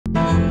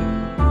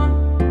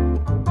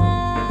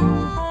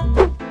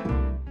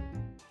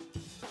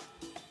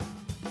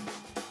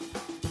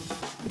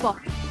spot.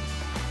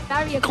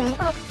 Barrier.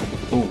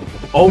 Ooh.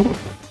 Oh.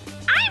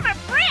 I'm a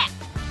brick.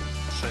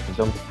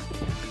 Jump.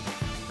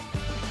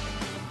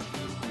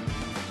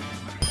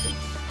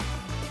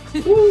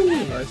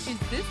 Nice. Is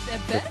this a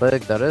bet?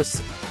 Big that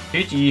is.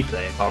 Who do you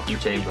play apart from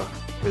Chamber?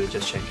 Or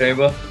just Chamber?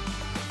 Chamber.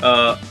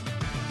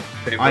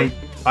 Chamber.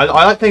 I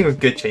like playing with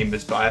good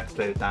chambers, but I have to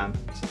play with Dan.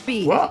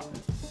 B. What?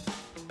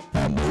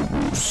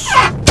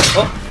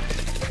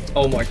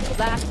 Oh my god.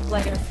 Last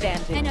player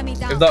standing. Enemy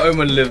down. If that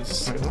Omen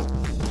lives.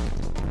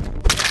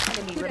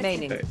 Enemy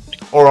remaining. Okay.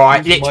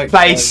 Alright, let's Mike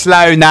play says.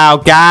 slow now,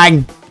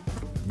 gang!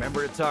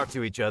 Remember to talk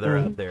to each other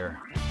out there.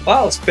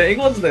 Wow, spitting,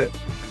 wasn't it?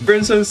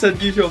 Brimstone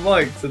said use your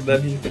mics and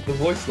then he hit the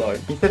voice line.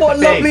 said What a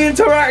the lovely thing.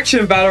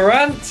 interaction,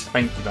 Valorant!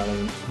 Thank you,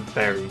 Valorant.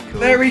 Very cool.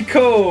 Very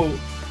cool!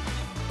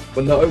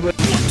 When the Omen.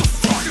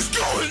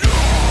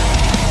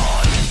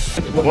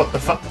 What the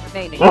fuck?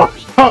 Remaining. What?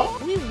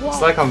 We It's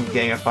won. like I'm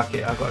getting a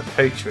fucking. I've got a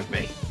coach with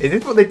me. Is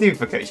this what they do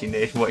for coaching?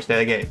 They just watch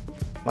their game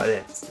like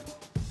this.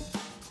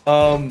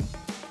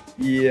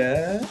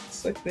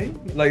 Yes, I think.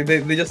 Like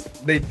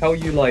they tell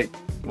you like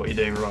What you're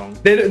doing wrong.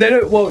 they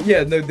don't. Well,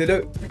 yeah, no, they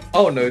don't.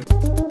 Oh no.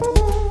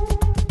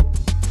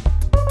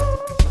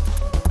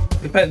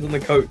 Depends on the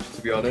coach,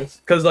 to be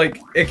honest. Because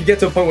like it could get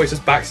to a point where it's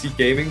just backseat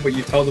gaming, but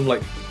you tell them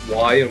like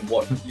why and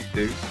what you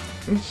do.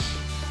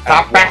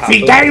 Stop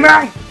backseat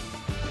gaming!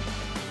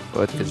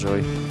 What que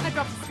joy. I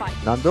dropped the spike.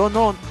 Nando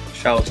non.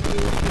 Shout out to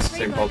the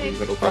same problem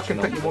middle Fucking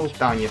back put your walls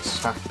down, you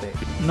spastic.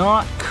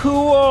 Not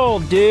cool,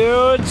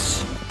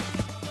 dudes.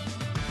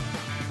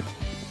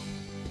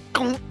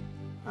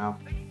 Wow.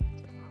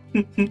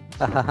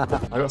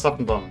 I got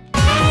something bomb.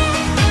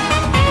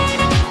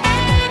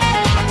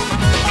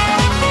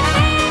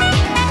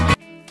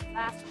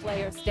 Last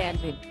player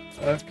standing.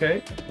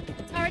 Okay.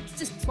 Turrets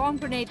just swarm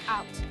grenade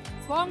out.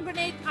 Swarm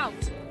grenade out.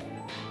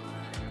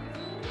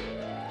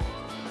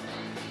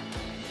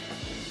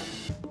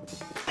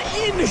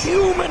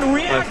 Inhuman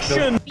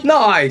reaction.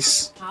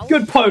 Nice.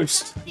 Good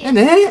post. Isn't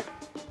it?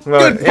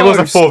 Well, Good it was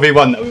a post.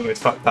 4v1 that we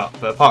almost fucked up,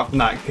 but apart from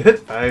that,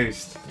 good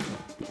post.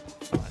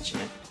 Oh,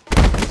 actually.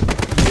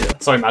 Yeah.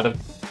 Sorry, madam.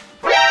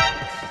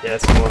 Yeah,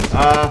 someone.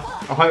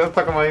 I'm gonna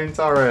fuck on my own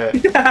turret.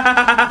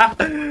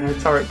 My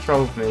turret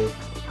trolled me.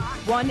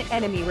 One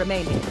enemy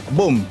remaining.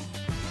 Boom.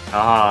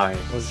 Aye.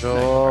 Good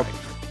job.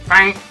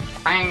 Bang,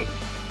 bang,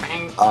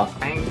 bang,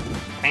 bang,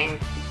 bang,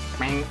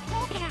 bang.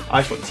 I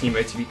just want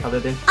Timo to be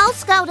coloured in. I'll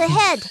scout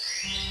ahead.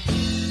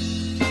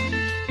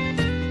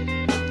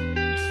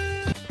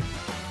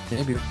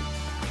 Maybe.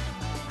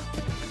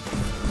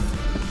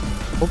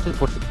 Hopefully,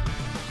 put it.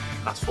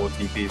 That's 4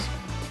 TPs.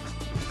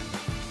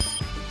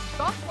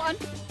 Got one.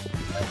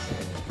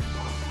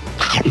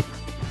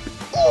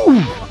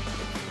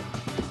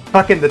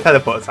 Fucking the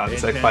teleport sound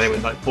is so funny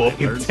when like 4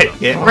 people take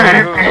it.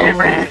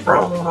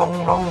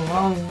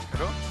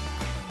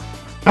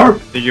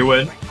 Did you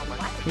win?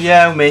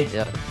 Yeah, me.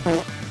 Yeah.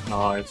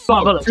 Nice.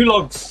 Oh, 2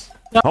 logs.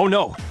 Oh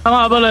no. Come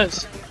on,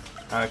 bullets!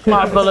 Okay, Come on,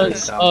 let's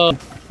bullets! sit down.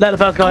 Let the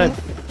first guy in.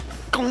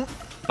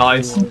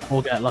 Nice.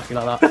 We'll get lucky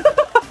like that.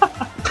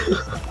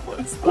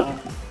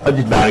 I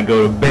did not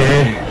go to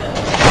bed.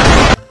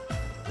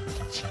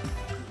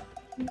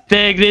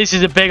 Big, this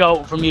is a big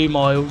ult from you,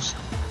 Miles.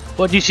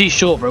 What do you see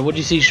short, bro? What do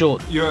you see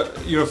short? You're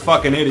a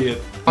fucking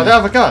idiot. I don't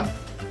have a gun.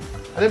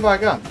 I didn't buy a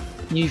gun.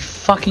 You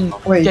fucking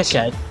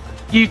dickhead.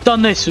 You've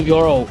done this with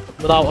your ult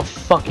without a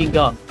fucking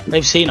gun.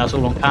 They've seen us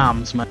all on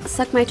cams, man.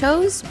 Suck my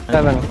toes. I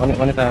didn't know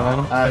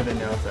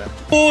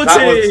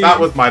that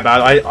was my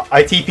bad.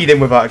 I TP'd him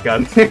without a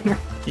gun.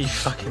 You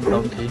fucking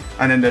donkey.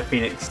 And then the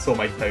Phoenix saw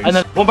my toes. And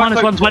then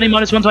minus 120,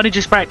 minus 120,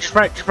 just scratch.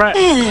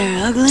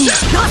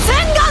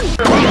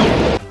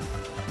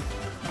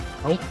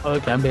 Oh,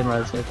 okay, I'm being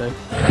raised, okay.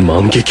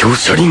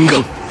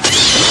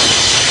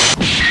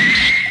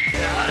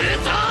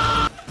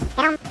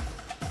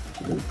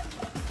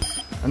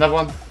 Another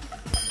one.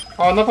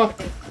 Oh, another one.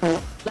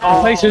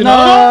 Oh, face it.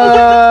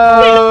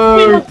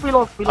 No! We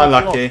lost.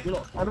 Unlucky.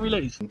 How do we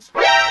lose?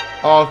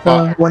 Oh,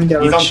 fuck.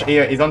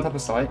 He's on top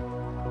of site.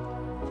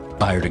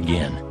 Fired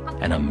again,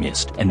 and I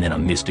missed, and then I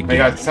missed Hey again.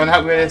 guys, someone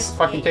help me with this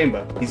fucking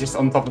chamber. He's just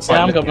on top of site.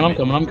 Yeah, I'm looking coming.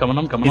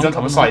 at me. He's on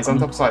top of site. He's on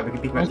top of site. We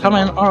can peek him I'm out.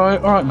 coming.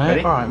 Alright, mate.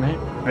 Ready? Alright, mate.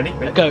 Ready?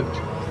 Ready? Go.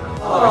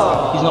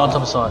 He's not on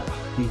top of site.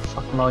 You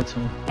fucking lied to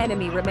me.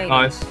 Enemy remaining.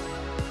 Nice.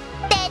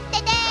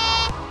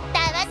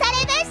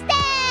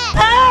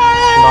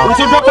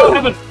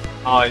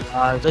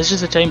 Nice. There's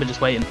just a chamber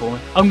just waiting for me.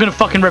 I'm gonna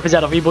fucking rip his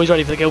head off. You boys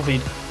ready for the kill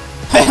feed?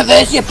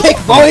 There's your pick,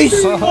 boys!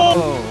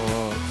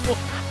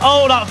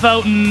 Oh, that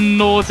felt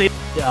naughty.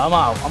 Yeah, I'm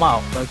out.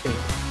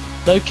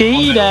 Low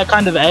key, they're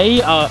kind of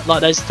A.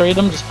 Like there's 3 of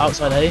them just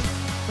outside A.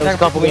 There's a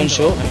couple going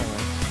short.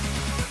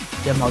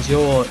 Yeah, Miles,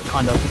 you're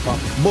kind of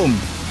fucked. Boom.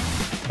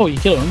 Oh, you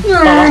killed him. Oh,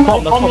 that's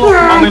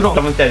bottom.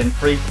 Someone's dead in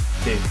 3,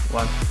 2,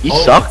 1. You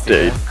suck,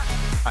 dude.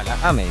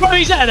 Bro,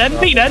 he's there then.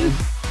 Beat then.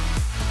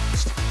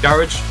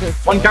 Garage.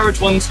 One garage,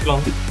 one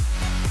sklon.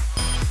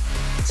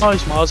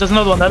 Nice, Miles. There's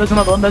another one there.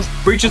 There's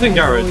Breaches in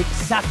garage.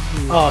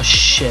 Oh,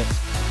 shit.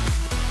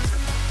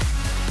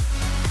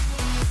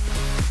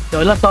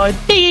 Go left side.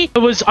 I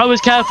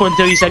was careful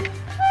until you said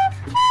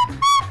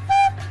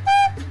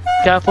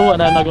careful, and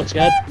then I got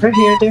scared. They're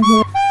here, they're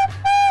here.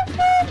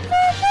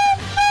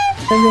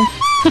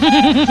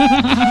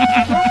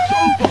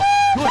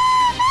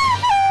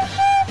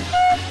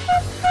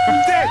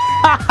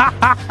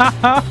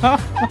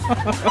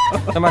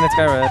 Come on, it's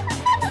got red.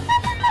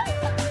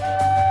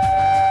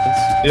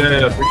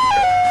 Yeah.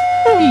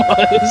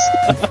 Almost.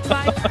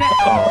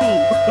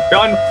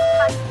 Gun.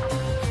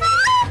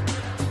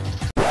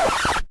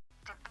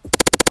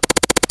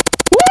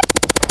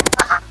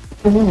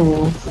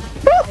 Ooh.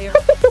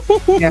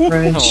 Yeah,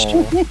 Bridge.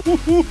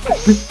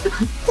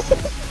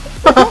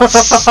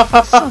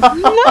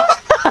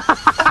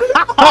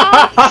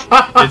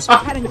 It's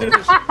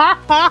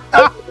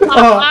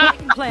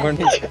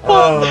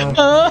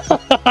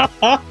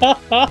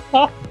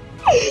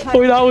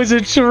Oh, that was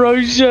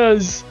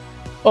atrocious.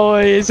 Oh,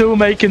 it's all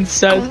making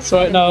sense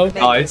right now.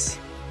 nice.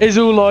 It's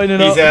all lining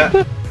He's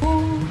up.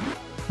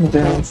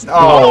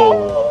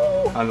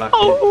 Oh, unlucky.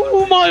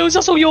 Oh, Miles,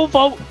 that's all your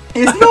fault.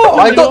 It's not.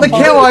 I got the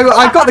kill.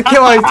 I got the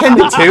kill I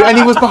intended to, and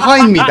he was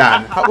behind me,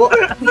 Dan. What?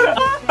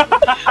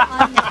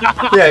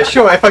 Yeah,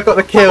 sure. If I got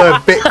the kill a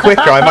bit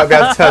quicker, I might be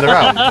able to turn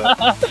around.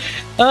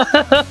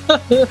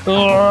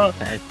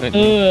 But...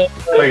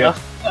 There you go.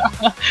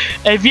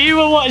 If you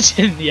were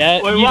watching,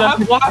 yeah, Wait, what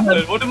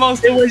happened? What did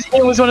Miles do?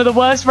 It was one of the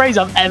worst sprays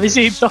I've ever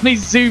seen. Donnie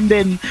zoomed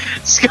in,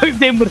 scoped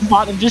in with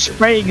Martin, just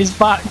spraying his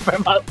back for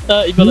about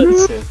 30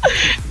 minutes.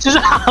 Just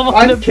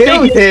I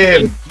killed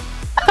him.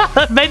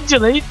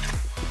 Eventually.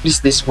 Who's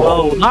this one?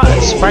 Oh,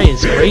 that spray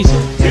is crazy.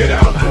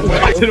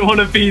 I didn't want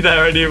to be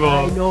there anymore.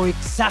 I know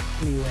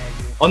exactly where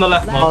you On the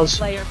left, Miles.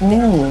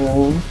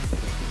 Oh.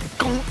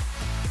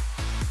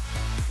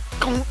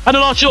 And a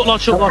last shot.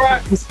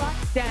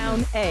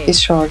 down A. He's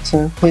short,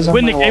 sir. He's on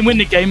Win the my game, wall. win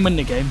the game, win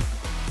the game.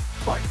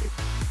 On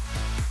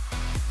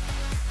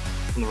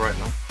the right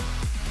now.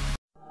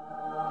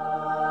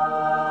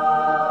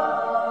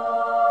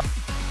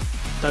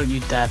 Don't you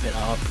dare pick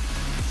that up.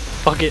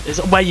 Fuck it. It's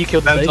where you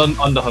killed the Ben's Sage.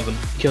 under heaven.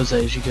 You killed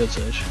Sage, you killed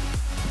Sage.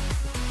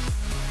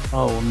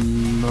 Oh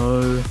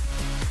no.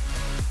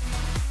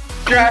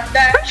 Drop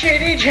that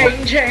chitty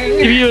ching ching.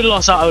 If you had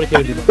lost out, I would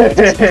have killed you.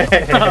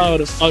 I would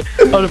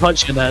have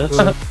punched you in there.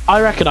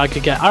 I reckon I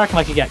could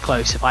get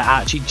close if I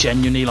actually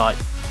genuinely like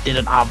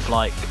didn't have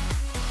like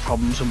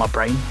problems with my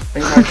brain. I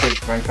think I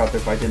could rank up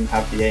if I didn't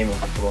have the aim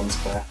of the bronze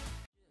player.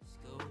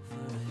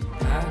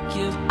 Pack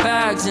your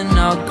bags and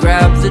I'll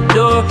grab the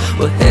door.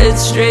 We'll head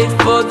straight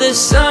for the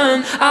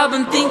sun. I've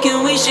been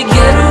thinking we should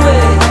get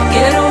away.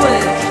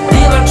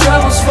 Leave our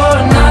troubles for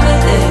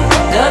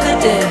another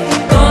day.